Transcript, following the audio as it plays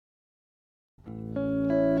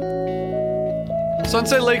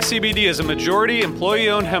Sunset Lake CBD is a majority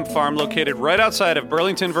employee-owned hemp farm located right outside of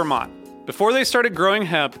Burlington, Vermont. Before they started growing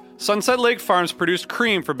hemp, Sunset Lake Farms produced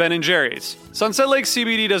cream for Ben & Jerry's. Sunset Lake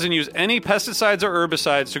CBD doesn't use any pesticides or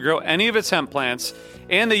herbicides to grow any of its hemp plants,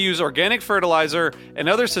 and they use organic fertilizer and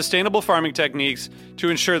other sustainable farming techniques to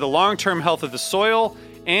ensure the long-term health of the soil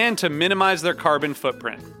and to minimize their carbon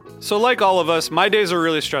footprint. So like all of us, my days are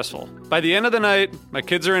really stressful. By the end of the night, my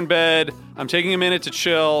kids are in bed, I'm taking a minute to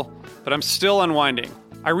chill, but I'm still unwinding.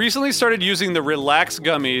 I recently started using the Relax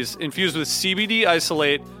gummies infused with CBD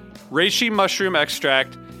isolate, reishi mushroom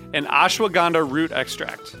extract, and ashwagandha root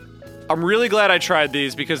extract. I'm really glad I tried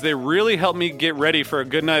these because they really helped me get ready for a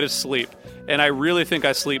good night of sleep, and I really think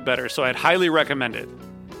I sleep better, so I'd highly recommend it.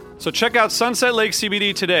 So check out Sunset Lake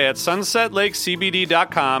CBD today at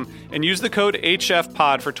sunsetlakecbd.com and use the code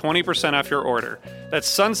HFPod for 20% off your order. That's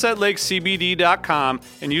sunsetlakecbd.com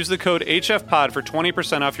and use the code HFPod for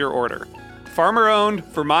 20% off your order. Farmer-owned,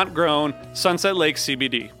 Vermont-grown, Sunset Lake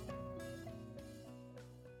CBD.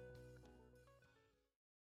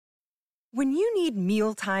 When you need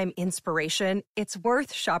mealtime inspiration, it's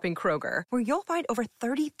worth shopping Kroger, where you'll find over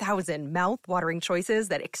 30,000 mouth-watering choices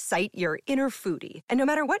that excite your inner foodie. And no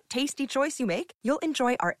matter what tasty choice you make, you'll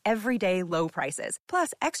enjoy our everyday low prices,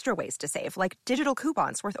 plus extra ways to save, like digital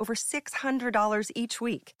coupons worth over $600 each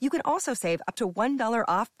week. You can also save up to $1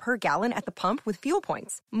 off per gallon at the pump with fuel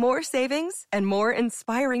points. More savings and more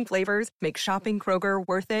inspiring flavors make shopping Kroger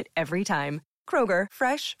worth it every time. Kroger,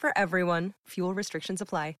 fresh for everyone. Fuel restrictions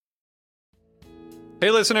apply. Hey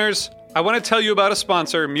listeners, I want to tell you about a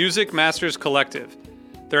sponsor, Music Masters Collective.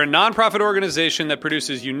 They're a nonprofit organization that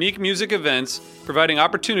produces unique music events, providing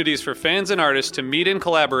opportunities for fans and artists to meet and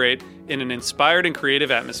collaborate in an inspired and creative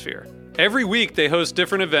atmosphere. Every week they host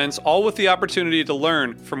different events, all with the opportunity to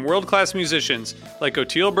learn from world-class musicians like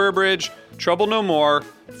Oteil Burbridge, Trouble No More,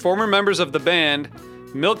 former members of the band,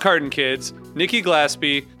 Milk Carton Kids, Nikki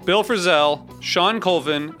Glaspie, Bill Frisell, Sean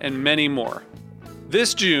Colvin, and many more.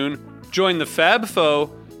 This June, join the Fab Four,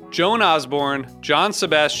 Joan Osborne, John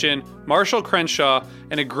Sebastian, Marshall Crenshaw,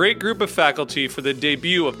 and a great group of faculty for the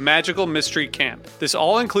debut of Magical Mystery Camp. This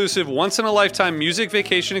all-inclusive, once-in-a-lifetime music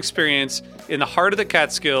vacation experience in the heart of the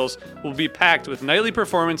Catskills will be packed with nightly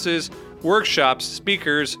performances, workshops,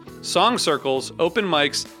 speakers, song circles, open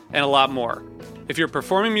mics, and a lot more. If you're a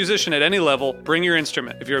performing musician at any level, bring your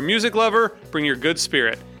instrument. If you're a music lover, bring your good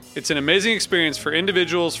spirit. It's an amazing experience for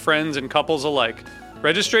individuals, friends, and couples alike.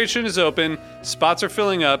 Registration is open, spots are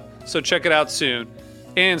filling up, so check it out soon.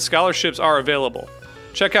 And scholarships are available.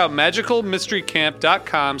 Check out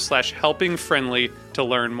magicalmysterycamp.com/helpingfriendly to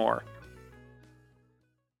learn more.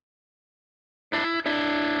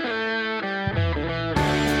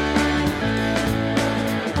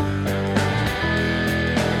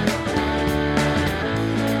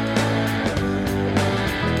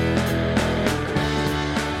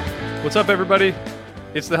 What's up, everybody?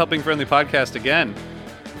 It's the Helping Friendly Podcast again.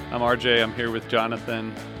 I'm RJ. I'm here with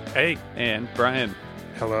Jonathan. Hey. And Brian.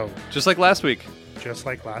 Hello. Just like last week. Just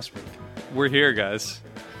like last week. We're here, guys.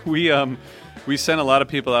 We sent a lot of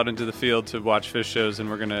people out into the field to watch fish shows, and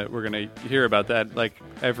we're gonna hear about that like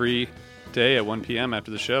every day at 1 p.m.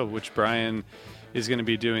 after the show, which Brian is going to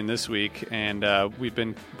be doing this week. And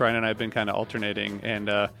Brian and I have been kind of alternating, and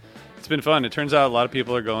it's been fun. It turns out a lot of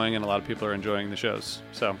people are going, and a lot of people are enjoying the shows.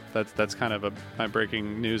 So that's kind of my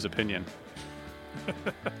breaking news opinion.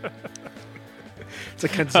 It's a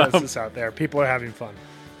consensus out there. People are having fun.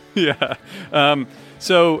 Yeah.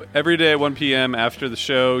 So every day at 1 p.m. after the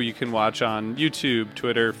show, you can watch on YouTube,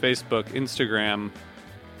 Twitter, Facebook, Instagram. I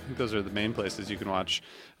think those are the main places you can watch.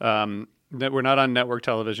 We're not on network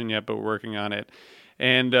television yet, but we're working on it.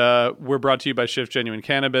 And we're brought to you by Shift Genuine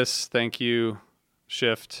Cannabis. Thank you,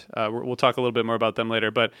 Shift. We'll talk a little bit more about them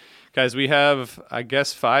later. But guys, we have, I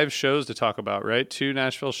guess, 5 shows to talk about, right? 2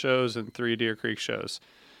 Nashville shows and 3 Deer Creek shows.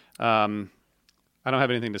 I don't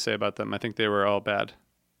have anything to say about them. I think they were all bad.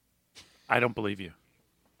 I don't believe you.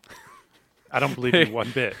 I don't believe you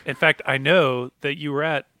one bit. In fact, I know that you were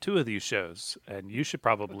at 2 of these shows, and you should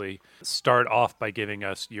probably start off by giving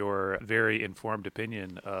us your very informed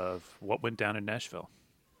opinion of what went down in Nashville.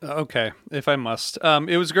 Okay, if I must.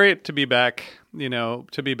 It was great to be back,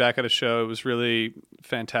 to be back at a show. It was really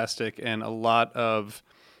fantastic and a lot of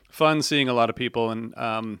fun seeing a lot of people. And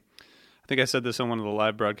I think I said this on one of the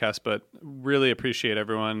live broadcasts, but really appreciate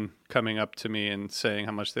everyone coming up to me and saying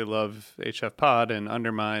how much they love HFPod and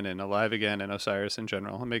Undermine and Alive Again and Osiris in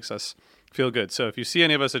general. It makes us feel good. So if you see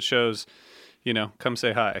any of us at shows, come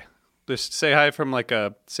say hi. Just say hi from like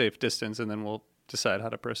a safe distance, and then we'll decide how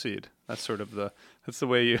to proceed. That's sort of that's the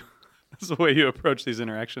way you approach these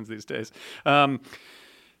interactions these days.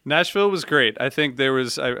 Nashville was great. I think there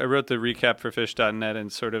was, I wrote the recap for Fish.net,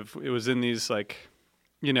 and sort of, it was in these like,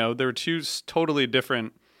 there were two totally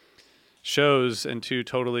different shows and two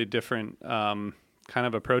totally different kind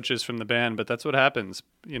of approaches from the band, but that's what happens.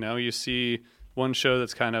 You see one show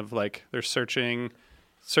that's kind of like they're searching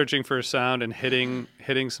for a sound and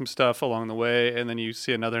hitting some stuff along the way, and then you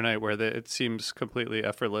see another night where it seems completely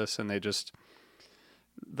effortless, and they just,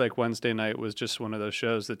 like Wednesday night was just one of those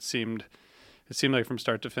shows that seemed like from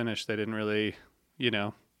start to finish they didn't really, they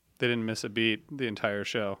didn't miss a beat the entire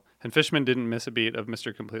show. And Fishman didn't miss a beat of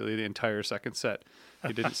Mr. Completely the entire second set.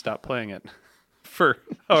 He didn't stop playing it for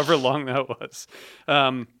however long that was.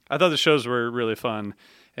 I thought the shows were really fun.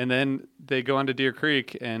 And then they go on to Deer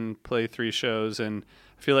Creek and play 3 shows, and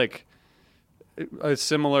I feel like a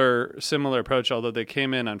similar approach, although they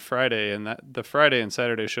came in on Friday, and that the Friday and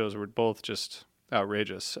Saturday shows were both just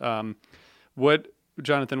outrageous.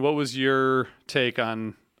 Jonathan, what was your take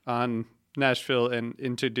on Nashville and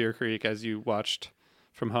into Deer Creek as you watched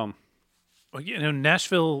from home? Well,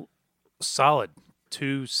 Nashville, solid.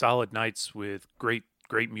 2 solid nights with great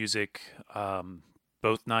music.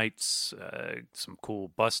 Both nights, some cool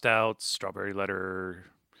bust outs, Strawberry Letter,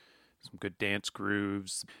 some good dance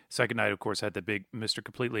grooves. Second night, of course, had the big Mr.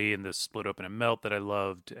 Completely and the Split Open and Melt that I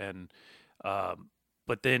loved. And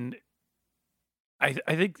but then I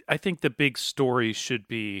think the big story should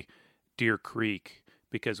be Deer Creek,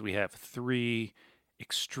 because we have 3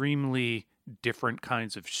 extremely different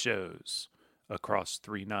kinds of shows across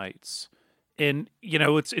 3 nights. And,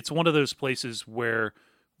 it's one of those places where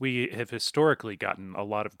we have historically gotten a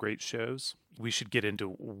lot of great shows. We should get into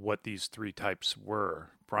what these 3 types were.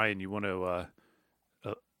 Brian, you want to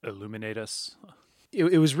illuminate us?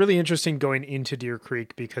 It was really interesting going into Deer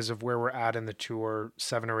Creek because of where we're at in the tour,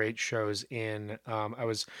 7 or 8 shows in. I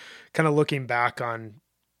was kind of looking back on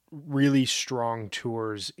really strong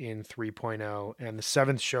tours in 3.0, and the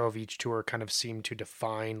 7th show of each tour kind of seemed to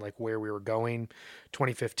define like where we were going.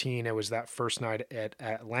 2015, it was that first night at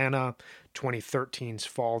Atlanta. 2013's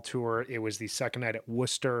fall tour, it was the second night at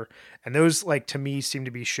Worcester. And those, like, to me seem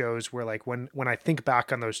to be shows where, like, when I think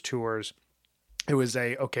back on those tours, it was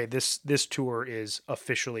this tour is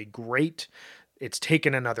officially great. It's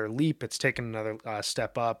taken another leap. It's taken another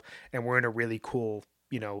step up, and we're in a really cool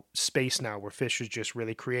space now where Fish is just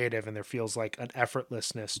really creative, and there feels like an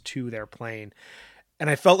effortlessness to their playing. And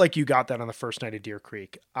I felt like you got that on the first night of Deer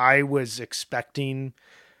Creek. I was expecting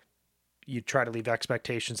you try to leave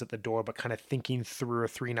expectations at the door, but kind of thinking through a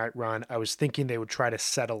 3-night run, I was thinking they would try to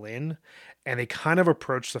settle in, and they kind of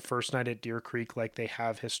approached the first night at Deer Creek like they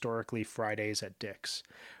have historically Fridays at Dick's,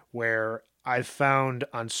 where I've found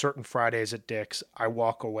on certain Fridays at Dick's, I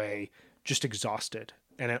walk away just exhausted,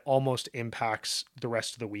 and it almost impacts the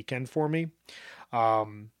rest of the weekend for me.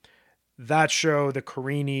 That show, the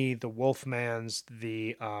Carini, the Wolfmans,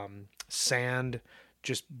 the Sand,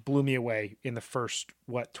 just blew me away in the first,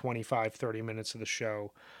 25, 30 minutes of the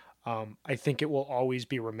show. I think it will always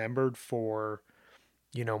be remembered for,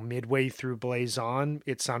 midway through Blaze On,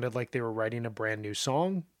 it sounded like they were writing a brand new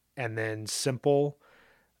song. And then Simple,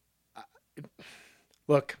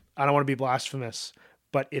 look, I don't want to be blasphemous,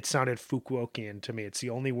 but it sounded Fukuokian to me. It's the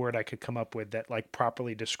only word I could come up with that like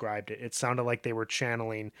properly described it. It sounded like they were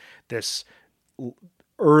channeling this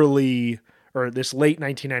late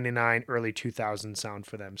 1999, early 2000 sound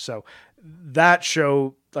for them. So that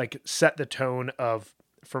show like set the tone of,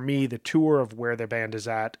 for me, the tour of where the band is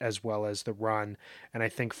at, as well as the run. And I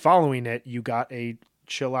think following it, you got a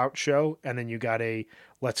chill out show, and then you got a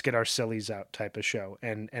let's get our sillies out type of show.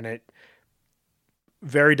 And it,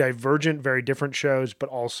 very divergent, very different shows, but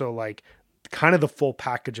also like kind of the full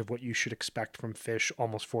package of what you should expect from Fish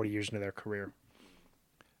almost 40 years into their career.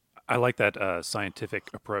 I like that scientific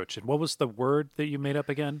approach. And what was the word that you made up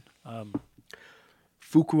again?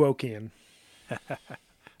 Fukuokian.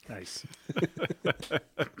 Nice.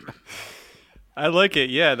 I like it.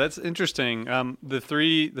 Yeah, that's interesting. The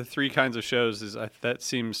three kinds of shows that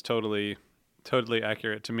seems totally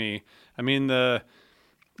accurate to me. I mean, the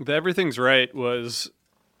Everything's Right was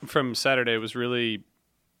from Saturday was really,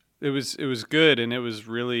 it was good, and it was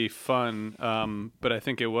really fun. But I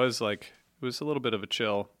think it was a little bit of a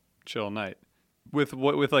chill night with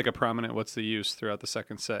like a prominent what's the use throughout the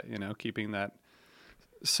second set, keeping that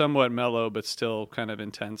somewhat mellow but still kind of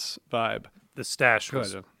intense vibe. The Stash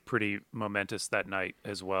was pretty momentous that night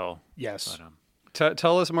as well. Yes. But,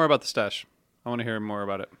 tell us more about the Stash. I want to hear more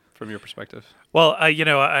about it from your perspective. Well, I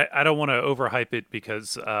don't want to overhype it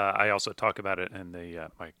because I also talk about it in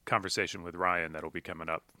my conversation with Ryan that'll be coming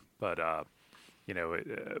up. But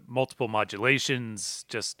multiple modulations,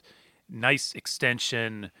 just nice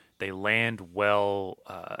extension. They land well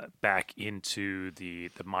back into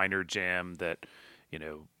the minor jam that,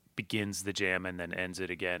 begins the jam and then ends it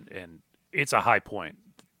again. And it's a high point.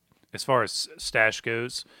 As far as Stash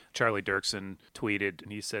goes, Charlie Dirksen tweeted,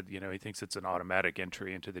 and he said, he thinks it's an automatic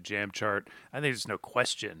entry into the jam chart. I think there's no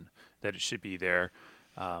question that it should be there.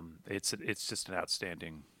 It's just an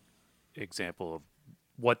outstanding example of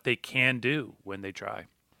what they can do when they try.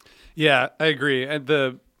 Yeah, I agree. And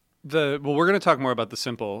well, we're going to talk more about the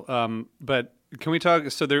simple, but can we talk?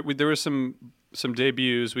 So there were some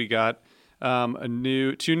debuts. We got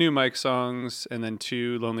two new Mike songs and then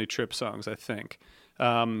 2 Lonely Trip songs, I think,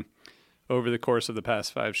 over the course of the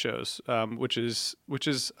past 5 shows, which is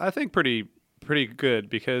I think pretty good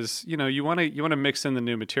because you want to mix in the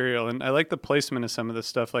new material, and I like the placement of some of this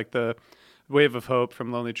stuff, like the Wave of Hope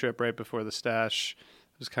from Lonely Trip right before the Stash.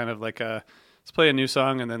 It was kind of like let's play a new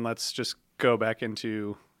song and then let's just go back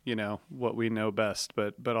into what we know best,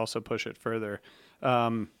 but also push it further.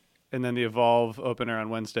 And then the Evolve opener on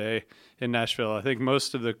Wednesday in Nashville. I think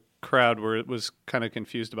most of the crowd was kind of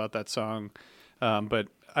confused about that song, but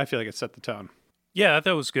I feel like it set the tone. Yeah,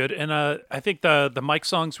 that was good, and I think the Mike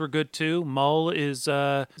songs were good too. Mull is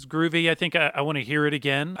groovy. I think I want to hear it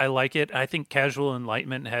again. I like it. I think Casual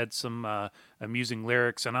Enlightenment had some amusing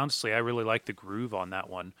lyrics, and honestly, I really like the groove on that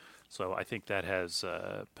one. So I think that has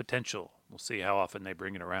potential. We'll see how often they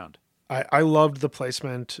bring it around. I loved the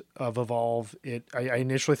placement of Evolve. I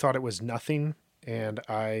initially thought it was nothing, and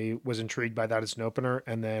I was intrigued by that as an opener.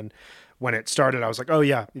 And then when it started, I was like, oh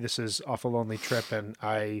yeah, this is off a Lonely Trip, and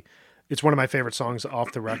it's one of my favorite songs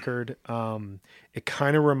off the record. It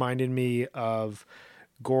kind of reminded me of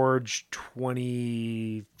Gorge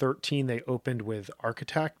 2013. They opened with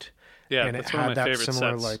Architect. Yeah, and that's it one had of my that favorite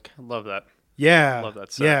similar sets. I love that. Yeah, I love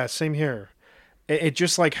that set. Yeah, same here. It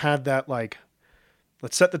just had that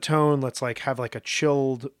let's set the tone. Let's have a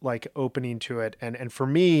chilled opening to it. And for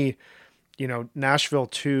me, Nashville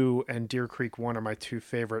 2 and Deer Creek 1 are my 2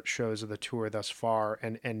 favorite shows of the tour thus far.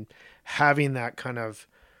 And having that kind of,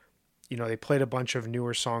 they played a bunch of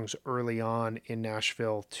newer songs early on in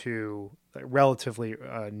Nashville 2, relatively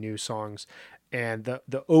new songs. And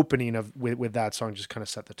the opening with that song just kind of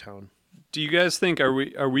set the tone. Do you guys think are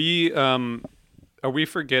we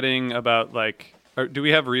forgetting about do we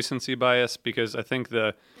have recency bias? Because I think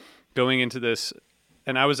going into this,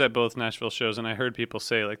 and I was at both Nashville shows, and I heard people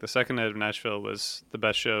say the second night of Nashville was the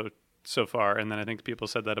best show so far, and then I think people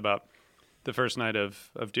said that about the first night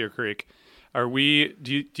of Deer Creek. Do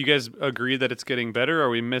you guys agree that it's getting better? Are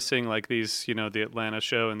we missing these the Atlanta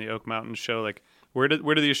show and the Oak Mountain show? Where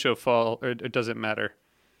do these shows fall, or does it matter?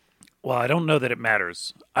 Well, I don't know that it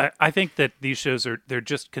matters. I think that these shows they're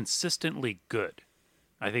just consistently good.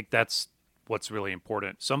 I think that's what's really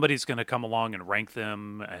important. Somebody's going to come along and rank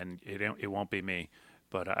them, and it won't be me.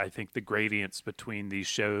 But I think the gradients between these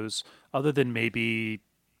shows, other than maybe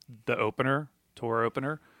the tour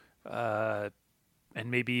opener, and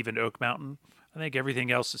maybe even Oak Mountain, I think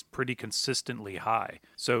everything else is pretty consistently high.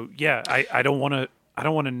 So yeah, I don't want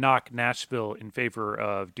to knock Nashville in favor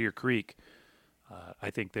of Deer Creek. I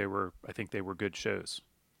think they were good shows.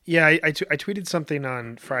 Yeah, I tweeted something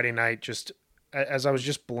on Friday night just as I was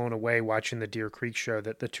just blown away watching the Deer Creek show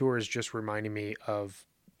that the tour is just reminding me of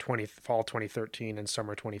fall 2013 and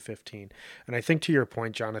summer 2015. And I think to your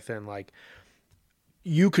point, Jonathan,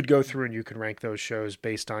 you could go through and you could rank those shows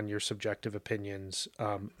based on your subjective opinions.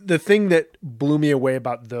 The thing that blew me away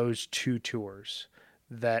about those 2 tours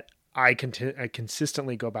that I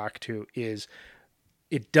consistently go back to is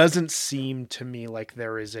it doesn't seem to me like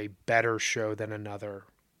there is a better show than another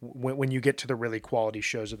when you get to the really quality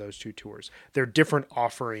shows of those 2 tours. They're different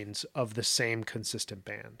offerings of the same consistent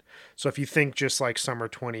band. So if you think just like summer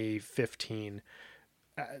 2015,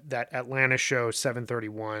 that Atlanta show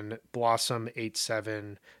 731, Blossom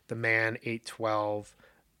 87, The Man 812,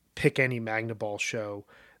 pick any Magnaball show,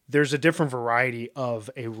 there's a different variety of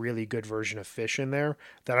a really good version of Fish in there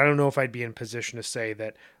that I don't know if I'd be in position to say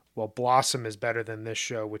that, well, Blossom is better than this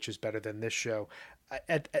show, which is better than this show.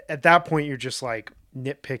 At that point, you're just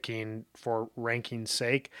nitpicking for ranking's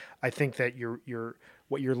sake. I think that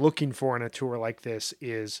what you're looking for in a tour like this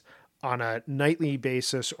is on a nightly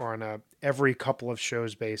basis or on a every couple of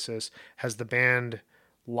shows basis, has the band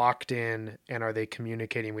locked in and are they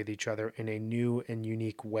communicating with each other in a new and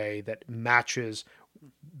unique way that matches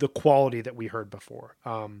the quality that we heard before.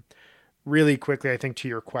 Really quickly, I think to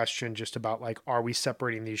your question just about are we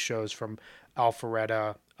separating these shows from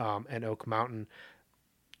Alpharetta and Oak Mountain?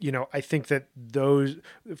 I think that those,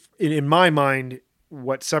 in my mind,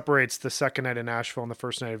 what separates the second night of Nashville and the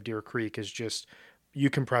first night of Deer Creek is just you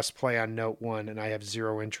can press play on note 1 and I have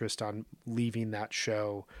zero interest on leaving that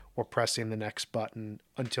show or pressing the next button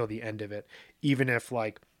until the end of it. Even if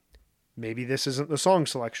like maybe this isn't the song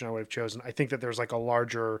selection I would have chosen. I think that there's like a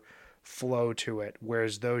larger flow to it,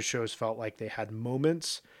 whereas those shows felt like they had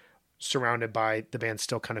moments surrounded by the band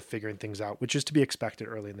still kind of figuring things out, which is to be expected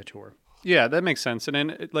early in the tour. Yeah, that makes sense. And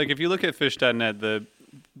then, like, if you look at Fish.net,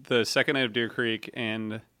 the second night of Deer Creek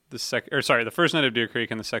and the first night of Deer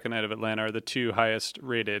Creek and the second night of Atlanta are the two highest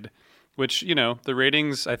rated, which, you know, the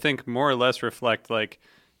ratings, I think, more or less reflect, like,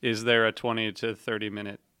 is there a 20 to 30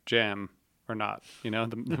 minute jam or not? You know,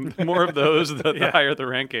 the more of those, the higher the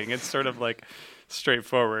ranking. It's sort of like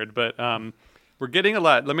straightforward. But we're getting a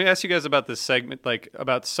lot. Let me ask you guys about this segment, like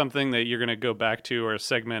about something that you're going to go back to, or a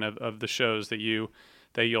segment of the shows that you'll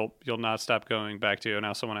not stop going back to. And I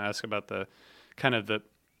also want to ask about the kind of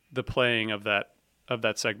the playing of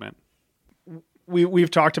that segment.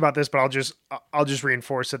 We've talked about this, but I'll just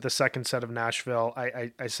reinforce it. The second set of Nashville,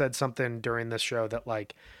 I said something during this show that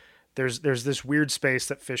like there's this weird space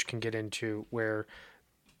that Fish can get into where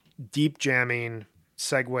deep jamming,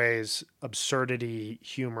 segues, absurdity,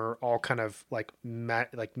 humor all kind of like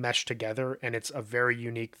mesh together, and it's a very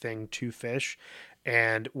unique thing to Fish.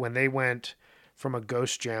 And when they went from a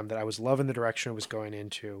Ghost jam that I was loving the direction it was going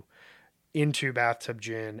into Bathtub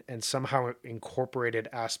Gin, and somehow incorporated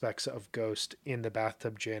aspects of Ghost in the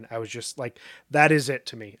Bathtub Gin, I was just like, that is it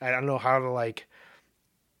to me. I don't know how to like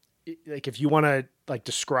if you want to like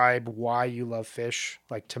describe why you love Fish,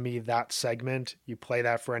 like to me, that segment, you play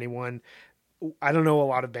that for anyone. I don't know a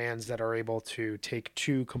lot of bands that are able to take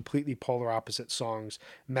two completely polar opposite songs,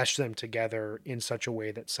 mesh them together in such a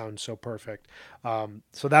way that sounds so perfect.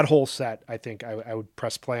 So that whole set, I think I would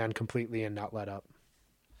press play on completely and not let up.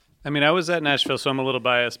 I mean, I was at Nashville, so I'm a little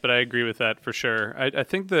biased, but I agree with that for sure. I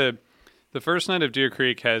think the first night of Deer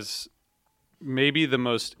Creek has maybe the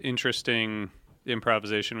most interesting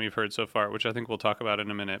improvisation we've heard so far, which I think we'll talk about in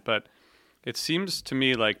a minute. But it seems to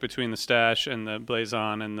me like between the Stash and the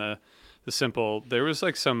Blazon and the Simple, there was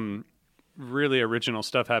like some really original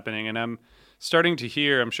stuff happening. And I'm starting to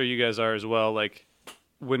hear, I'm sure you guys are as well, like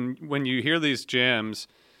when you hear these jams,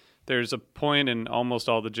 there's a point in almost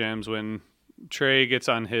all the jams when Trey gets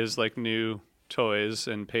on his like new toys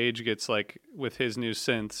and Paige gets like with his new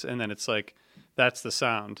synths, and then it's like that's the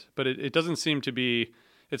sound. But it doesn't seem to be,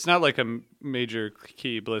 it's not like a major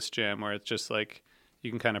key Bliss jam where it's just like you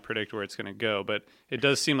can kind of predict where it's going to go, but it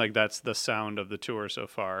does seem like that's the sound of the tour so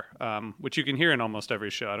far, which you can hear in almost every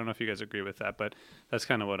show. I don't know if you guys agree with that, but that's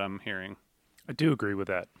kind of what I'm hearing. I do agree with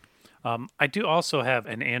that. I do also have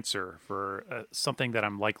an answer for something that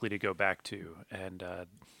I'm likely to go back to, and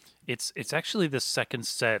it's actually the second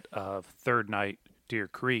set of third night Deer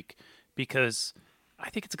Creek, because I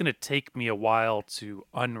think it's going to take me a while to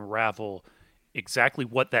unravel exactly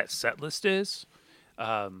what that set list is,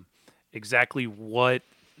 exactly what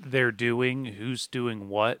they're doing, who's doing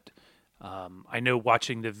what. I know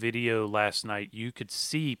watching the video last night, you could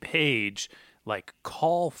see Paige like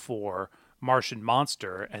call for Martian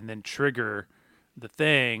Monster and then trigger the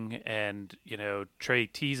thing, and Trey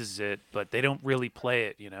teases it, but they don't really play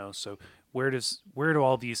it, so where do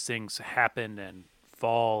all these things happen and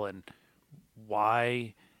fall, and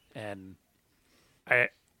why? And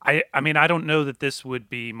I mean, I don't know that this would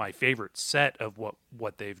be my favorite set of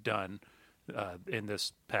what they've done in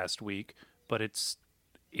this past week, but it's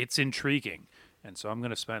intriguing, and so I'm going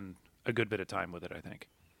to spend a good bit of time with it, I think.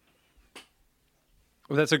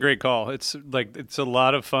 Well, that's a great call. It's a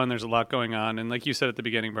lot of fun. There's a lot going on, and like you said at the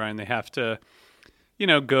beginning, Brian, they have to,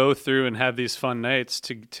 go through and have these fun nights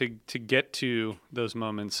to get to those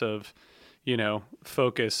moments of,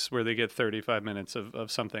 focus where they get 35 minutes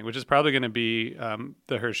of something, which is probably going to be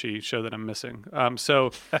the Hershey show that I'm missing.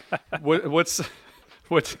 So, what's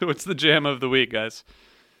the jam of the week, guys?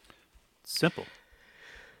 Simple.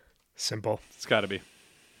 It's got to be.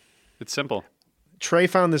 It's simple. Trey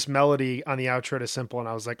found this melody on the outro to Simple, and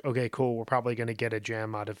I was like, okay, cool. We're probably going to get a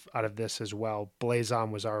jam out of this as well.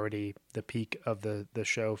 Blazon was already the peak of the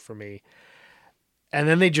show for me. And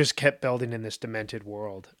then they just kept building in this demented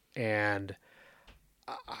world. And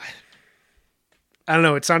I don't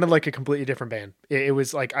know. It sounded like a completely different band. It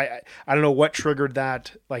was like, I don't know what triggered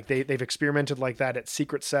that. Like they've experimented like that at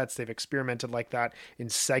secret sets. They've experimented like that in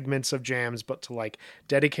segments of jams, but to like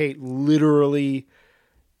dedicate literally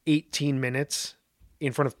 18 minutes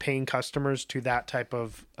in front of paying customers to that type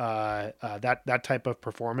of that type of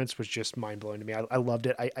performance was just mind blowing to me. I loved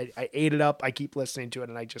it. I ate it up. I keep listening to it,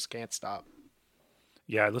 and I just can't stop.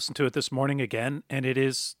 Yeah, I listened to it this morning again, and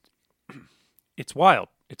it's wild.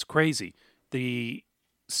 It's crazy. The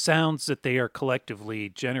sounds that they are collectively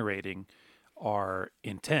generating are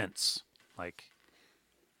intense, like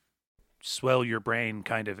swell your brain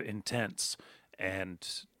kind of intense, and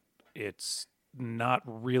it's not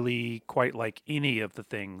really quite like any of the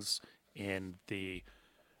things in the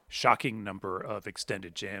shocking number of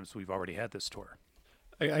extended jams we've already had this tour.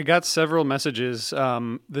 I got several messages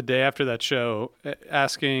the day after that show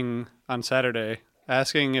on Saturday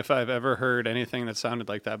asking if I've ever heard anything that sounded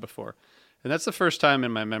like that before. And that's the first time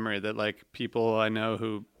in my memory that like people I know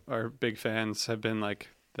who are big fans have been like,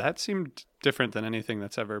 that seemed different than anything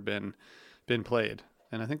that's ever been played.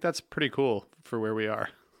 And I think that's pretty cool for where we are.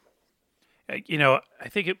 You know, I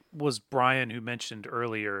think it was Brian who mentioned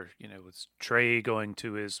earlier, you know, was Trey going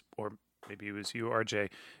to his, or maybe it was you, RJ,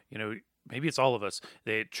 you know, maybe it's all of us.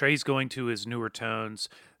 Trey's going to his newer tones,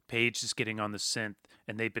 Paige is getting on the synth,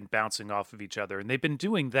 and they've been bouncing off of each other. And they've been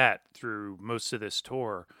doing that through most of this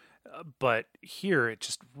tour. But here it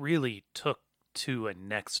just really took to a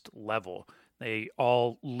next level. They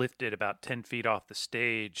all lifted about 10 feet off the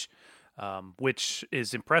stage, which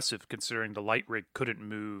is impressive considering the light rig couldn't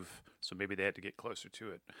move. So maybe they had to get closer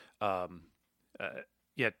to it.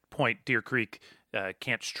 Yet Point Deer Creek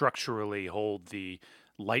can't structurally hold the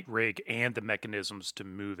light rig and the mechanisms to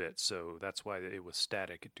move it. So that's why it was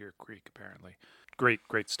static at Deer Creek, apparently.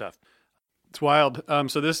 Great stuff. It's wild.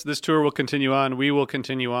 So this tour will continue on. We will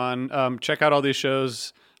continue on. Check out all these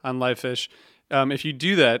shows on Livefish. If you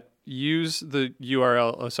do that, use the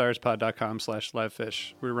URL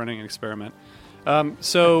osirispod.com/livefish. We're running an experiment.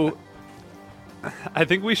 So I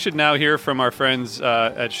think we should now hear from our friends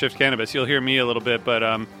at Shift Cannabis. You'll hear me a little bit, but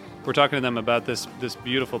we're talking to them about this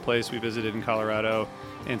beautiful place we visited in Colorado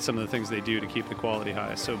and some of the things they do to keep the quality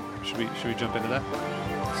high. So should we jump into that?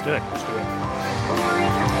 Let's do it.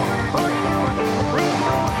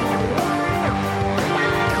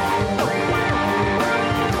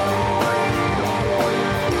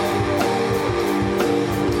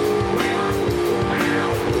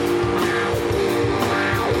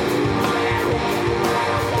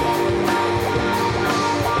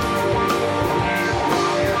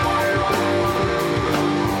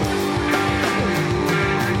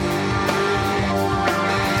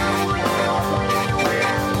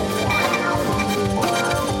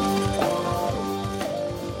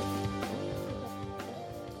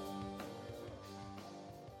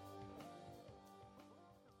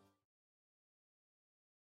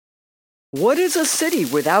 What is a city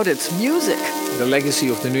without its music? The legacy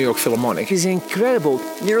of the New York Philharmonic is incredible.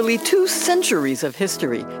 Nearly 2 centuries of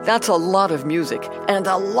history. That's a lot of music and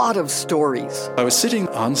a lot of stories. I was sitting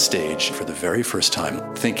on stage for the very first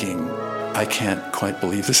time thinking, I can't quite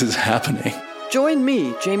believe this is happening. Join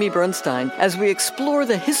me, Jamie Bernstein, as we explore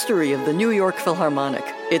the history of the New York Philharmonic.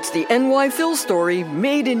 It's the NY Phil story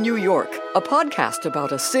made in New York, a podcast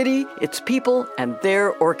about a city, its people, and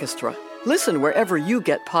their orchestra. Listen wherever you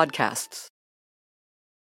get podcasts.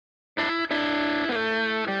 All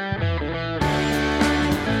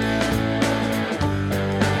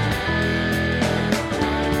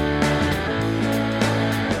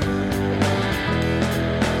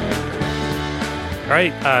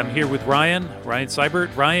right, I'm here with Ryan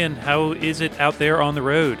Seibert. Ryan, how is it out there on the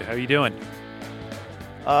road? How are you doing?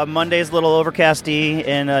 Monday's a little overcasty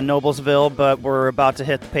in Noblesville, but we're about to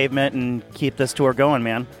hit the pavement and keep this tour going,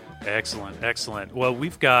 man. Excellent. Well,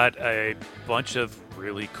 we've got a bunch of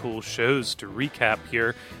really cool shows to recap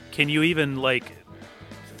here. Can you even,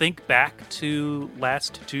 think back to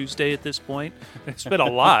last Tuesday at this point? It's been a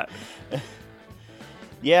lot.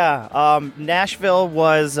 Yeah, Nashville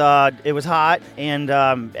was it was hot, and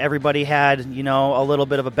everybody had, a little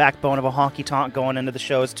bit of a backbone of a honky-tonk going into the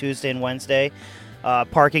shows Tuesday and Wednesday.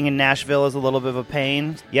 Parking in Nashville is a little bit of a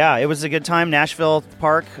pain. Yeah, it was a good time. Nashville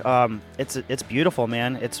Park, it's beautiful,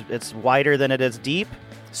 man. It's wider than it is deep.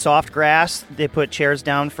 Soft grass. They put chairs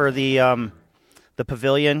down for the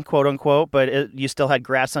pavilion, quote unquote, but you still had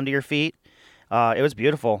grass under your feet. It was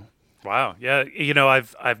beautiful. Wow. Yeah.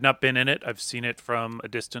 I've not been in it. I've seen it from a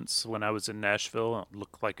distance when I was in Nashville. It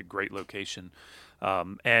looked like a great location.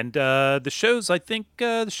 And the shows, I think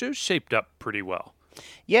the shows shaped up pretty well.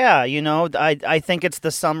 Yeah, I think it's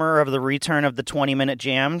the summer of the return of the 20-minute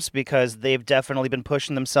jams because they've definitely been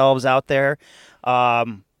pushing themselves out there.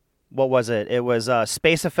 What was it? It was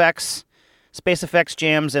Space Effects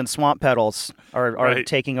jams and Swamp Pedals are right.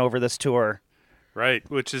 taking over this tour. Right,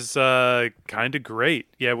 which is kind of great.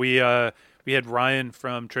 Yeah, we had Ryan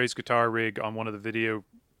from Trey's Guitar Rig on one of the video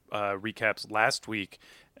recaps last week,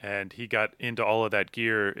 and he got into all of that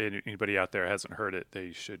gear. Anybody out there hasn't heard it,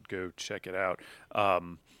 they should go check it out.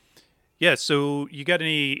 Yeah, so you got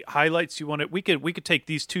any highlights you want to? We could take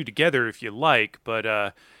these two together if you like,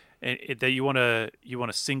 but that you want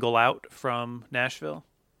to single out from Nashville?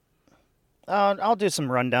 I'll do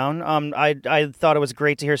some rundown. I thought it was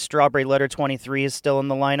great to hear Strawberry Letter 23 is still in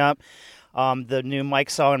the lineup. The new Mike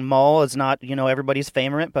song Mull is not, everybody's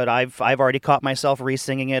favorite, but I've already caught myself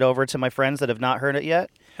re-singing it over to my friends that have not heard it yet.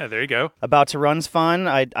 Yeah, there you go. About to Run's fun.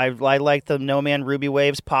 I like the No Man Ruby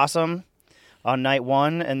Waves Possum on night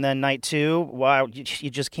 1, and then night 2. Wow, you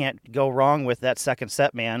just can't go wrong with that second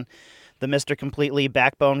set, man. The Mr. Completely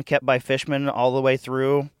Backbone kept by Fishman all the way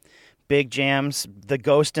through. Big jams. The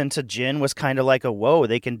Ghost into Gin was kind of like a whoa,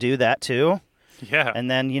 they can do that too. Yeah.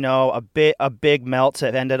 And then, a big melt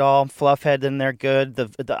to end it all. Fluffhead in there, good.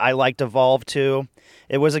 The I liked Evolve too.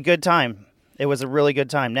 It was a good time. It was a really good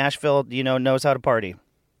time. Nashville, knows how to party.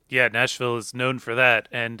 Yeah, Nashville is known for that,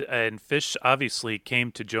 and Fish obviously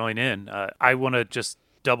came to join in. I want to just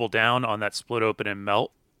double down on that Split Open and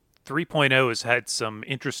Melt. 3.0 has had some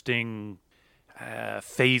interesting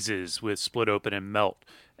phases with Split Open and Melt,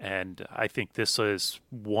 and I think this is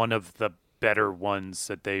one of the better ones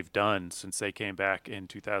that they've done since they came back in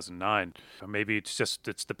 2009. Or maybe it's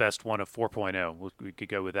the best one of 4.0. We could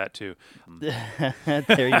go with that too.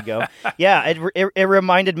 There you go. Yeah, it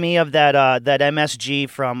reminded me of that MSG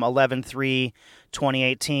from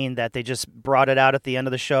 11/3/2018 that they just brought it out at the end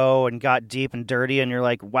of the show and got deep and dirty, and you're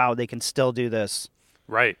like, wow, they can still do this.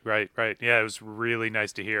 Right. Yeah, it was really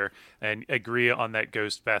nice to hear, and agree on that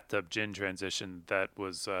Ghost Bathtub Gin transition. That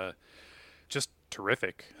was just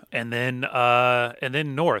terrific. And then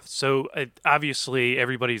North. So obviously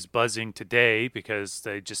everybody's buzzing today because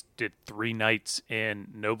they just did 3 nights in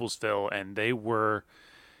Noblesville, and they were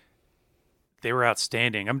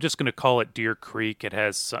outstanding. I'm just going to call it Deer Creek. It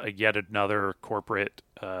has yet another corporate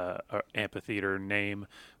amphitheater name,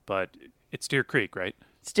 but it's Deer Creek, right?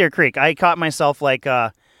 It's Deer Creek. I caught myself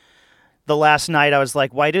the last night I was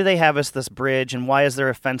like, why do they have this bridge, and why is there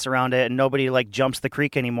a fence around it, and nobody jumps the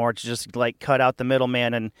creek anymore to just cut out the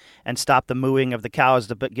middleman and stop the mooing of the cows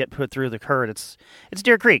to get put through the herd. It's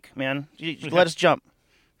Deer Creek, man. You let us jump.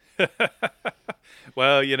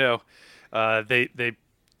 Well, they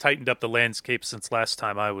tightened up the landscape since last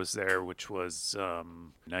time I was there, which was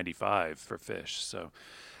 95 for Fish. So,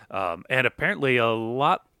 and apparently a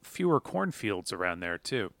lot fewer cornfields around there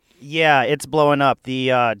too. Yeah, it's blowing up.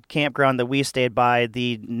 The campground that we stayed by,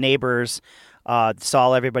 the neighbors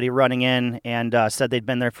saw everybody running in and said they'd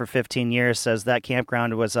been there for 15 years, says that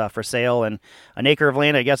campground was for sale, and an acre of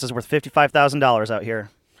land, I guess, is worth $55,000 out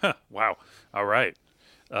here. Huh, wow. All right.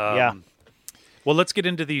 Yeah. Well, let's get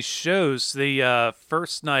into these shows. The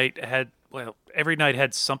first night every night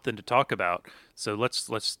had something to talk about. So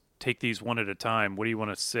let's take these one at a time. What do you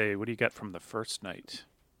want to say? What do you got from the first night?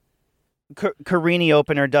 Carini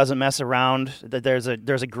opener doesn't mess around. There's a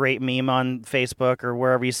great meme on Facebook or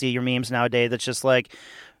wherever you see your memes nowadays that's just like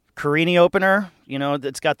Carini opener.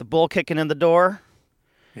 That's got the bull kicking in the door.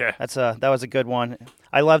 Yeah, that was a good one.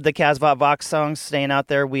 I love the Casbah Vox songs. Staying Out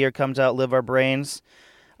There, We Are Come to Outlive Our Brains,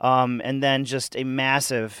 and then just a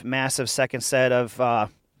massive second set of.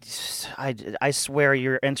 I swear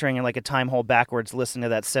you're entering in a time hole backwards. Listening to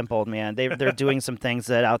that Simple, man. They're doing some things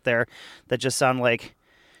out there that just sound like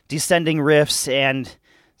descending riffs, and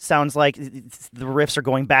sounds like the riffs are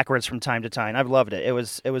going backwards from time to time. I've loved it. It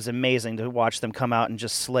was amazing to watch them come out and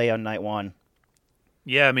just slay on night 1.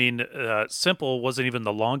 Yeah, I mean, Simple wasn't even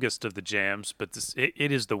the longest of the jams, but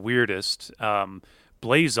it is the weirdest.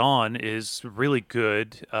 Blaze On is really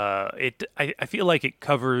good. I feel like it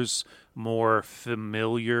covers more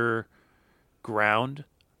familiar ground,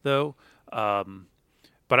 though.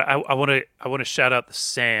 But I want to shout out the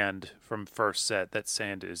Sand from first set. That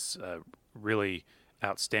Sand is really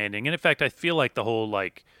outstanding, and in fact, I feel like the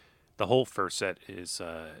whole first set is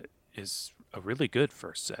a really good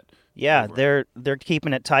first set. Yeah, they're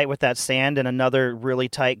keeping it tight with that Sand and another really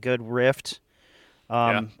tight, good riff.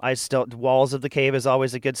 Walls of the Cave is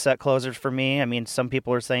always a good set closer for me. I mean, some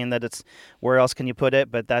people are saying that it's where else can you put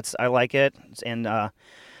it, but I like it. And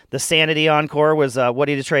the Sanity encore was, what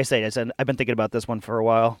did Trey say? I said, I've been thinking about this one for a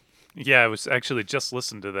while. Yeah, I was actually just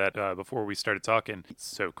listening to that before we started talking. It's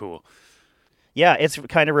so cool. Yeah, it's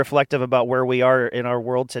kind of reflective about where we are in our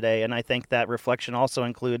world today, and I think that reflection also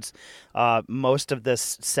includes most of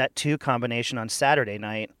this set 2 combination on Saturday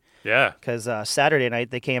night. Yeah. Because Saturday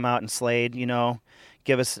night they came out and slayed,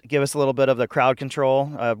 give us a little bit of the crowd control.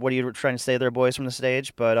 What are you trying to say there, boys, from the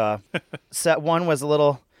stage? But set 1 was a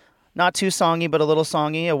little... not too songy, but a little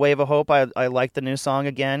songy. A Wave of Hope. I like the new song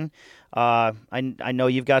again. I know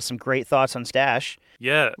you've got some great thoughts on Stash.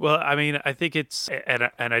 Yeah, well, I mean, I think it's, and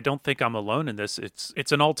I don't think I'm alone in this.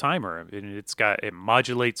 It's an all timer. I mean, it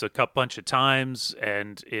modulates a bunch of times,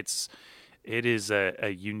 and it's It is a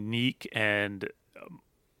unique and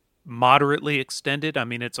moderately extended. I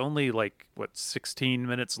mean, it's only 16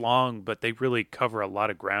 minutes long, but they really cover a lot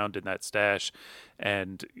of ground in that stash.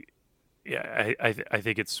 And yeah, I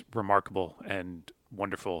think it's remarkable and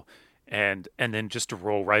wonderful. And then just to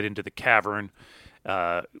roll right into the cavern,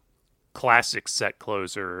 classic set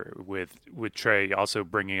closer with Trey also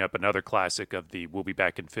bringing up another classic of the "We'll be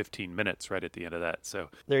back in 15 minutes" right at the end of that. So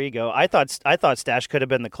There you go. I thought Stash could have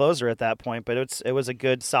been the closer at that point, but it was a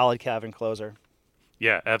good, solid cavern closer.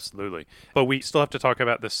 yeah, absolutely. But we still have to talk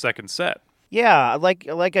about the second set. Yeah,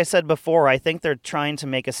 like I said before, I think they're trying to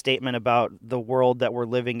make a statement about the world that we're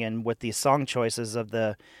living in with these song choices of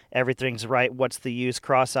the "Everything's Right, What's the Use,"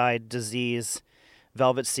 "Cross-Eyed," "Disease,"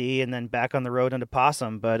 "Velvet Sea," and then "Back on the Road" into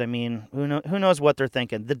 "Possum." But I mean, who knows what they're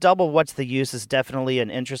thinking? The double "What's the Use" is definitely an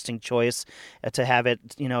interesting choice to have it,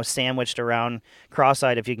 sandwiched around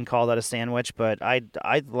 "Cross-Eyed," if you can call that a sandwich. But I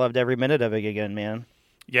loved every minute of it again, man.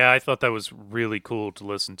 Yeah, I thought that was really cool to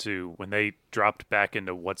listen to when they dropped back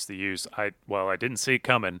into "What's the Use." I didn't see it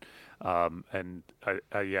coming, and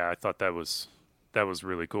I thought that was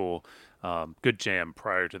really cool. Good jam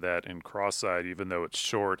prior to that in Cross-Eyed, even though it's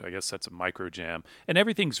short. I guess that's a micro jam. And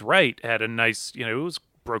Everything's Right had a nice, it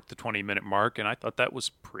broke the 20-minute mark, and I thought that was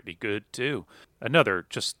pretty good too. Another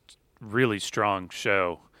just really strong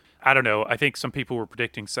show. I don't know. I think some people were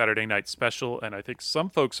predicting Saturday Night Special, and I think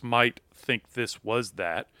some folks might think this was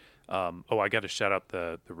that. I got to shout out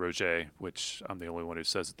the Roger, which I'm the only one who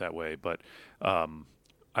says it that way, but I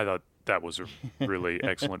thought that was a really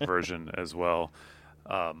excellent version as well.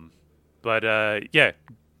 Yeah,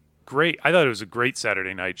 great. I thought it was a great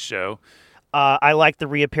Saturday night show. I like the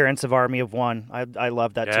reappearance of Army of One. I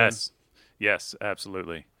love that tune. Yes,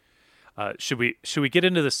 absolutely. Should we get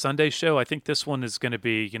into the Sunday show? I think this one is going to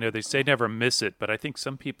be, they say never miss it, but I think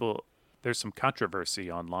there's some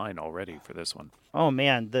controversy online already for this one. Oh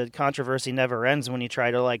man, the controversy never ends when you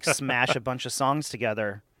try to smash a bunch of songs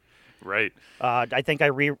together. Right. I think I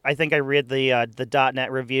read the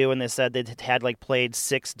 .NET review, and they said they had played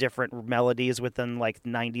 6 different melodies within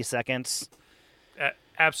 90 seconds.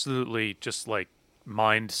 Absolutely, just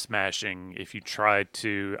mind smashing. If you tried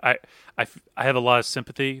to, I have a lot of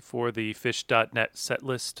sympathy for the Fish.net set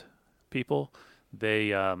list people. They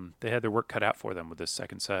had their work cut out for them with this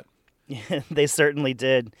second set. They certainly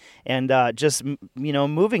did, and just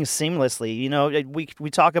moving seamlessly. We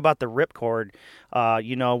talk about the ripcord,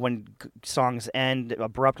 when songs end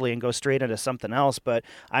abruptly and go straight into something else. But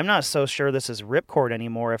I'm not so sure this is ripcord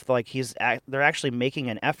anymore. If they're actually making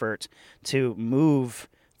an effort to move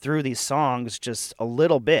through these songs just a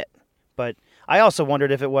little bit. But I also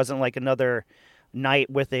wondered if it wasn't another night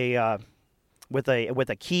with a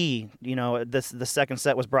key. The second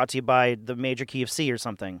set was brought to you by the major key of C or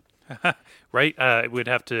something. Right? We'd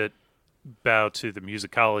have to bow to the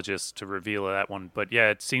musicologist to reveal that one. But yeah,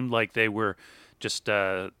 it seemed like they were just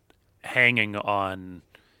hanging on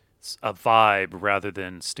a vibe rather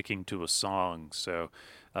than sticking to a song. So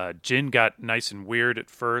Jin got nice and weird at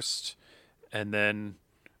first, and then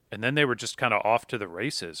they were just kind of off to the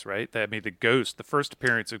races, right? The first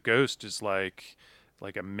appearance of Ghost is like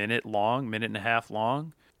a minute and a half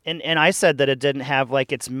long. And I said that it didn't have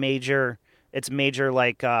its major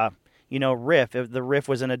riff. If the riff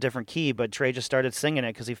was in a different key, but Trey just started singing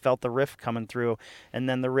it because he felt the riff coming through, and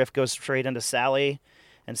then the riff goes straight into Sally,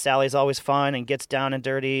 and Sally's always fun and gets down and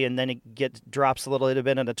dirty, and then it drops a little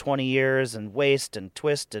bit into 20 Years and Waste and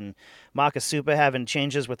Twist and Makasupa having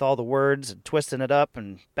changes with all the words and twisting it up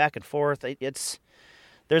and back and forth.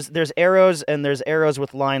 There's arrows and there's arrows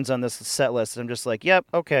with lines on this set list. And I'm just yep,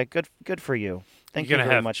 okay, good for you. Thank you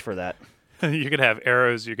very much for that. You're going to have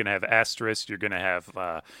arrows, you're going to have asterisks, you're going to have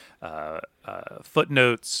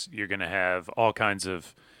footnotes, you're going to have all kinds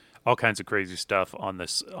of crazy stuff on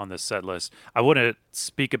this set list. I want to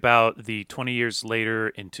speak about the 20 Years Later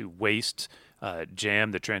into Waste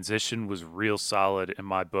jam. The transition was real solid in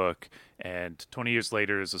my book, and 20 Years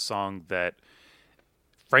Later is a song that,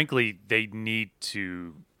 frankly, they need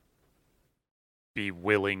to be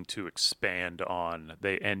willing to expand on.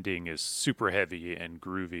 The ending is super heavy and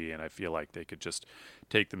groovy, and I feel like they could just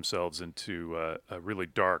take themselves into a really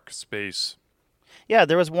dark space. Yeah,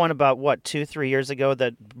 there was one about 2-3 years ago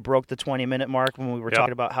that broke the 20-minute mark when we were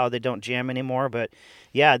talking about how they don't jam anymore. But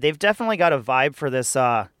yeah, they've definitely got a vibe for this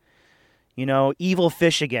evil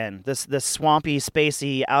fish again, this swampy,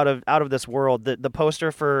 spacey, out of this world. The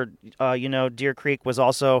poster for Deer Creek was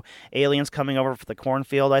also aliens coming over for the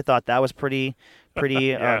cornfield. I thought that was pretty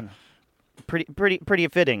yeah. pretty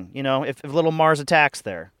fitting. If little Mars attacks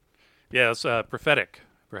there. Yeah, it's prophetic,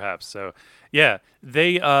 perhaps. So yeah,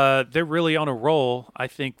 they're really on a roll. I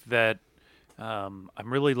think that I'm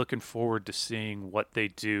really looking forward to seeing what they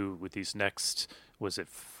do with these next, was it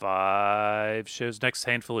 5 shows? Next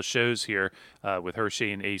handful of shows here with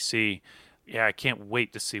Hershey and AC. Yeah, I can't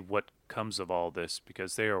wait to see what comes of all this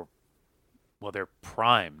because they're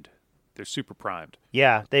primed. They're super primed.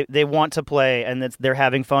 Yeah, they want to play, and they're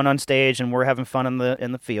having fun on stage, and we're having fun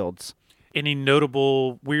in the fields. Any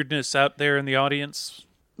notable weirdness out there in the audience?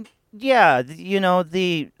 Yeah,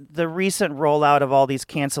 the recent rollout of all these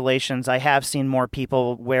cancellations, I have seen more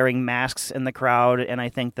people wearing masks in the crowd, and I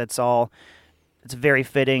think it's very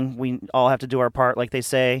fitting. We all have to do our part, like they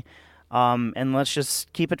say, and let's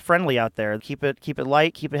just keep it friendly out there. Keep it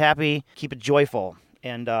light, keep it happy, keep it joyful,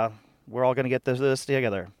 and we're all going to get this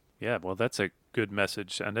together. Yeah, well, that's a good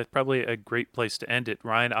message, and that's probably a great place to end it.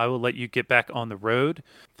 Ryan, I will let you get back on the road.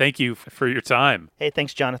 Thank you for your time. Hey,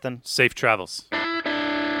 thanks, Jonathan. Safe travels.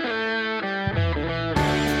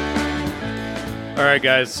 All right,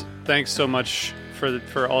 guys. Thanks so much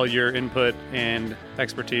for all your input and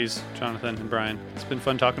expertise, Jonathan and Brian. It's been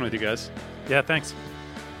fun talking with you guys. Yeah, thanks.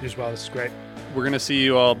 You as well. This is great. We're going to see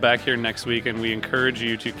you all back here next week, and we encourage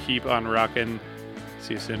you to keep on rocking.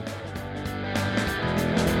 See you soon.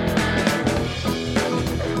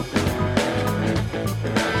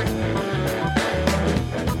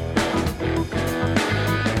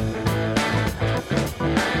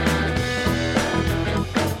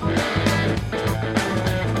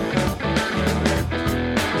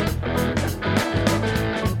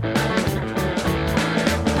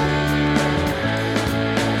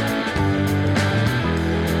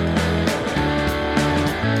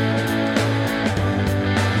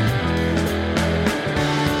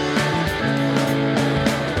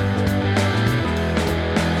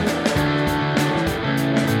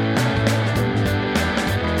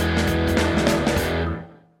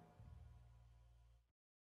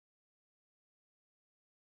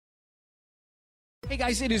 Hey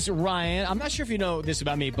guys, it is Ryan. I'm not sure if you know this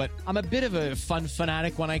about me, but I'm a bit of a fun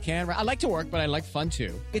fanatic when I can. I like to work, but I like fun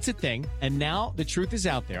too. It's a thing. And now the truth is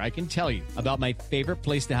out there. I can tell you about my favorite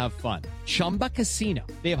place to have fun. Chumba Casino.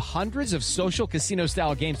 They have hundreds of social casino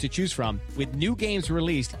style games to choose from with new games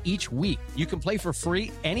released each week. You can play for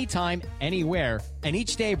free anytime, anywhere. And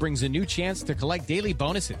each day brings a new chance to collect daily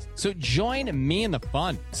bonuses. So join me in the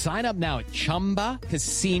fun. Sign up now at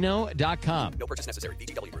ChumbaCasino.com. No purchase necessary.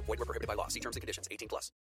 VGW. Void where prohibited by law. See terms and conditions.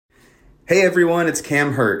 18+. Hey everyone, it's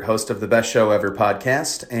Cam Hurt, host of the Best Show Ever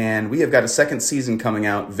podcast, and we have got a second season coming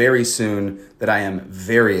out very soon that I am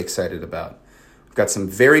very excited about. We've got some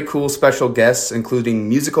very cool special guests, including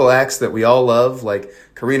musical acts that we all love, like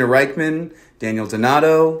Karina Reichman, Daniel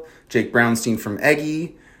Donato, Jake Brownstein from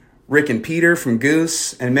Eggy, Rick and Peter from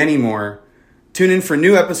Goose, and many more. Tune in for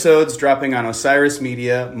new episodes dropping on Osiris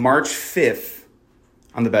Media March 5th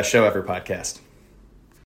on the Best Show Ever podcast.